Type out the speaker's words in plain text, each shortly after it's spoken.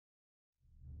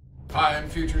Hi, I'm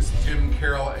Futurist Jim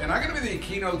Carroll, and I'm going to be the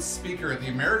keynote speaker at the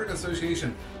American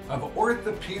Association of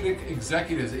Orthopedic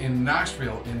Executives in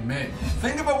Nashville in May.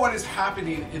 Think about what is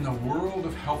happening in the world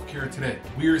of healthcare today.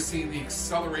 We are seeing the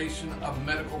acceleration of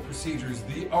medical procedures,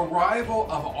 the arrival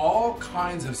of all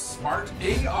kinds of smart,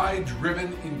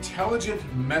 AI-driven, intelligent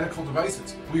medical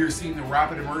devices. We are seeing the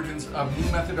rapid emergence of new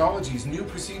methodologies, new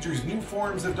procedures, new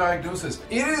forms of diagnosis.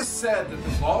 It is said that the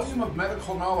volume of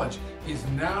medical knowledge is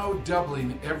now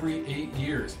doubling every 8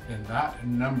 years, and that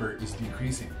number is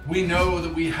decreasing. We know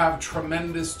that we have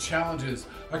tremendous challenges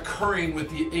occurring with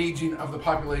the aging of the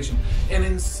population and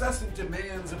incessant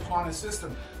demands upon a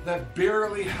system that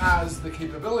barely has the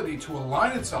capability to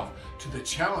align itself to the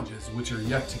challenges which are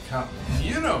yet to come.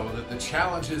 You know that the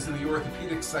challenges in the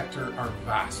orthopedic sector are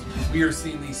vast. We are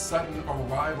seeing the sudden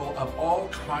arrival of all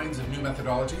kinds of new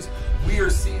methodologies. We are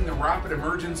seeing the rapid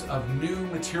emergence of new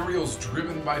materials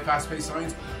driven by fast-paced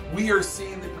science. We are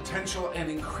seeing the potential and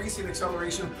increasing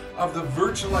acceleration of the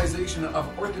virtualization of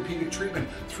orthopedic treatment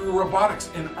through robotics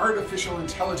and artificial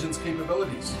intelligence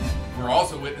capabilities. We're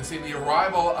also witnessing the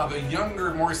arrival of a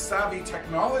younger, more savvy,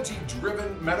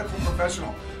 technology-driven medical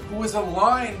professional who is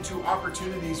aligned to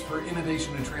opportunities for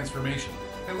innovation and transformation.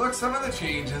 And look, some of the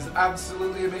change is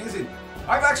absolutely amazing.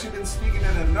 I've actually been speaking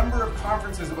at a number of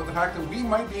conferences about the fact that we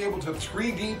might be able to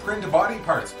 3D print body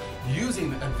parts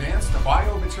using advanced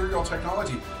biomaterial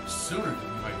technology sooner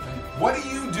than we might think. What do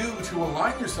you do to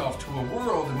align yourself to a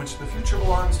world in which the future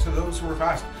belongs to those who are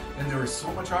fast? And there is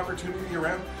so much opportunity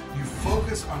around. You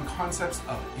focus on concepts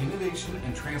of innovation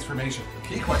and transformation.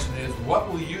 The key question is, what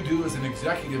will you do as an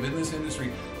executive in this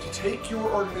industry to take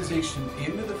your organization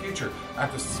into the future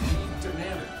at the speed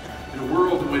demanded in a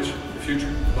world in which the future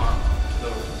belongs to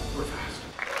those who are fast?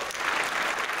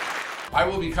 I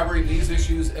will be covering these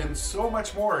issues and so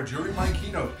much more during my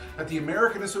keynote at the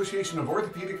American Association of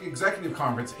Orthopedic Executive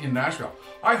Conference in Nashville.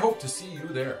 I hope to see you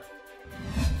there.